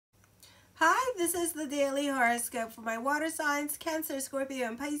This is the daily horoscope for my water signs, Cancer, Scorpio,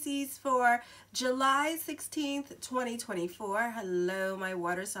 and Pisces for July 16th, 2024. Hello, my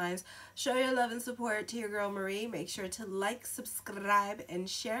water signs. Show your love and support to your girl Marie. Make sure to like, subscribe, and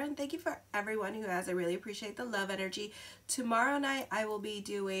share. And thank you for everyone who has. I really appreciate the love energy. Tomorrow night, I will be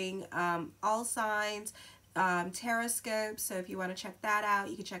doing all signs, Horoscopes. So if you want to check that out,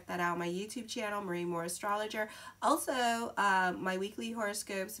 you can check that out on my YouTube channel, mariemooreastrologer. Also, my weekly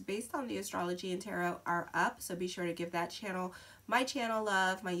horoscopes based on the astrology and tarot are up, so be sure to give that channel, my channel,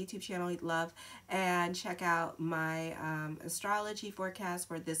 love, my YouTube channel love, and check out my astrology forecast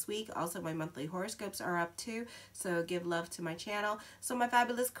for this week. Also, my monthly horoscopes are up too, so give love to my channel. So my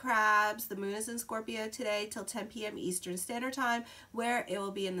fabulous crabs, the moon is in Scorpio today till 10 p.m. Eastern Standard Time, where it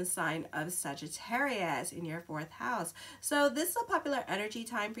will be in the sign of Sagittarius in your 4th house. So this is a popular energy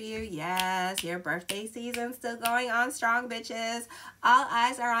time for you. Yes, your birthday season still going on strong, bitches. All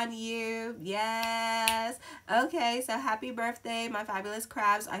eyes are on you. Yes. Okay, so happy birthday, my fabulous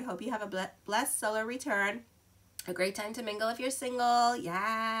crabs. I hope you have a blessed solar return. A great time to mingle if you're single.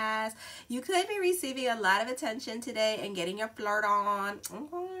 Yes. You could be receiving a lot of attention today and getting your flirt on.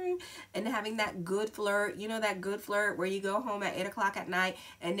 And having that good flirt. You know, that good flirt where you go home at 8 o'clock at night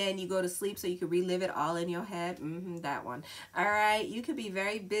and then you go to sleep so you can relive it all in your head. That one. All right. You could be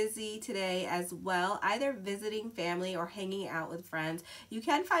very busy today as well, either visiting family or hanging out with friends. You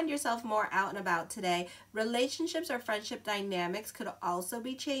can find yourself more out and about today. Relationships or friendship dynamics could also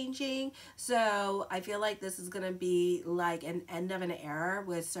be changing. So I feel like this is going to be like an end of an era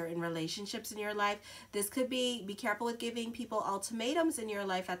with certain relationships in your life. This could be careful with giving people ultimatums in your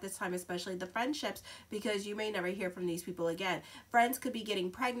life at this time, especially the friendships, because you may never hear from these people again. Friends could be getting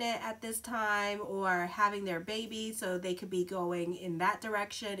pregnant at this time or having their baby, so they could be going in that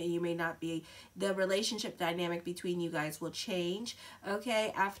direction, and you may not be, the relationship dynamic between you guys will change,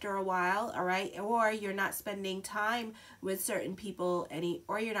 okay, after a while, all right? Or you're not spending time with certain people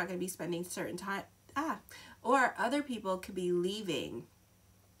or you're not going to be spending certain time, or other people could be leaving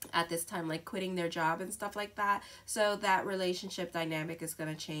at this time, like quitting their job and stuff like that. So that relationship dynamic is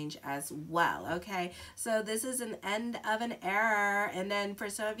going to change as well. Okay, so this is an end of an era. And then for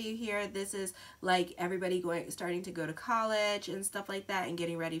some of you here, this is like everybody starting to go to college and stuff like that and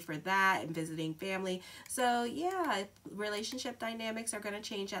getting ready for that and visiting family. So yeah, relationship dynamics are going to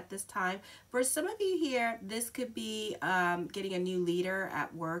change at this time. For some of you here, this could be getting a new leader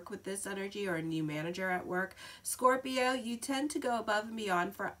at work with this energy, or a new manager at work. Scorpio, you tend to go above and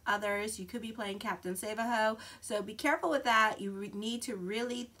beyond for others. You could be playing Captain Save-A-Ho, so be careful with that. You need to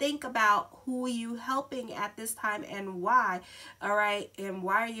really think about who you helping at this time and why. All right, and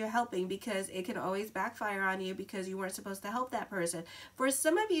why are you helping? Because it can always backfire on you because you weren't supposed to help that person. For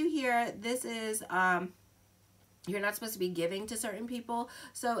some of you here, this is you're not supposed to be giving to certain people,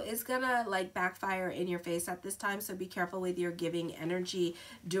 so it's gonna like backfire in your face at this time. So be careful with your giving energy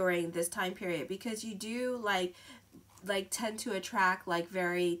during this time period, because you do like tend to attract like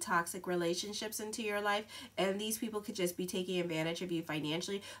very toxic relationships into your life, and these people could just be taking advantage of you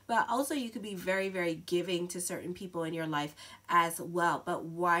financially, but also you could be very, very giving to certain people in your life as well. But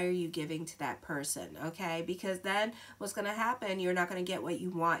why are you giving to that person? Okay, because then what's going to happen, you're not going to get what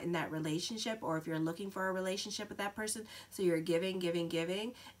you want in that relationship, or if you're looking for a relationship with that person, so you're giving,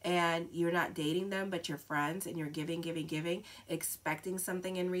 and you're not dating them, but you're friends, and you're giving, expecting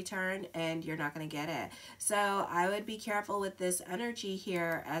something in return, and you're not going to get it. So I would be careful with this energy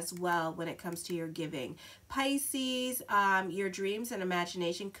here as well when it comes to your giving. Pisces, your dreams and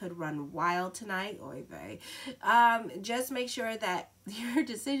imagination could run wild tonight. Oy vey. Just make sure that your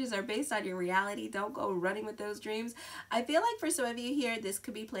decisions are based on your reality. Don't go running with those dreams. I feel like for some of you here, this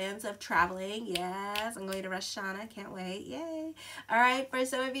could be plans of traveling. Yes, I'm going to Rosh Hashanah. Can't wait. Yay. All right, for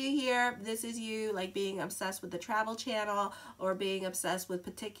some of you here, this is you like being obsessed with the Travel Channel, or being obsessed with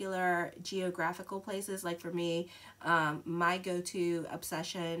particular geographical places. Like for me, my go-to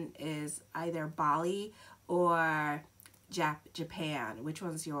obsession is either Bali or Japan. Which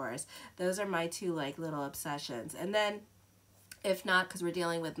one's yours? Those are my two like little obsessions. And then if not, because we're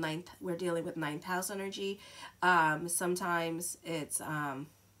dealing with ninth house energy, sometimes it's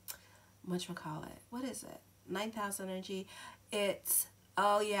whatchamacallit, what is it, ninth house energy, it's,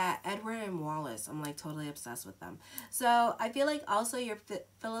 oh yeah, Edward and Wallace. I'm like totally obsessed with them. So I feel like also your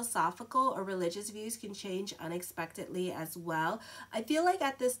philosophical or religious views can change unexpectedly as well. I feel like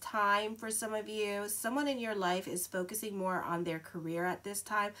at this time, for some of you, someone in your life is focusing more on their career at this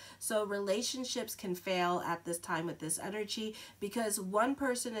time. So relationships can fail at this time with this energy, because one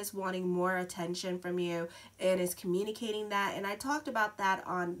person is wanting more attention from you and is communicating that. And I talked about that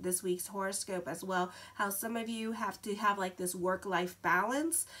on this week's horoscope as well, how some of you have to have like this work-life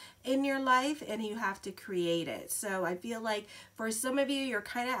balance, in your life and you have to create it. So I feel like for some of you, you're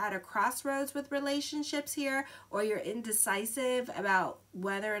kind of at a crossroads with relationships here, or you're indecisive about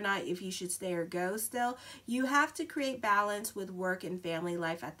whether or not if you should stay or go still. You have to create balance with work and family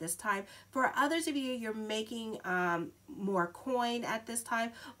life at this time. For others of you, you're making more coin at this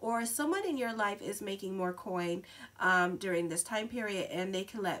time, or someone in your life is making more coin during this time period, and they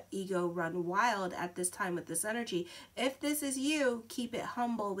can let ego run wild at this time with this energy. If this is you, keep it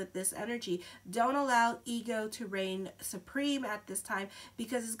humble with this energy. Don't allow ego to reign supreme at this time,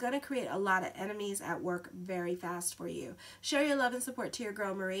 because it's going to create a lot of enemies at work very fast for you. Show your love and support to your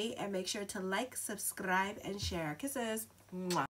girl Marie, and make sure to like, subscribe, and share. Kisses. Mwah.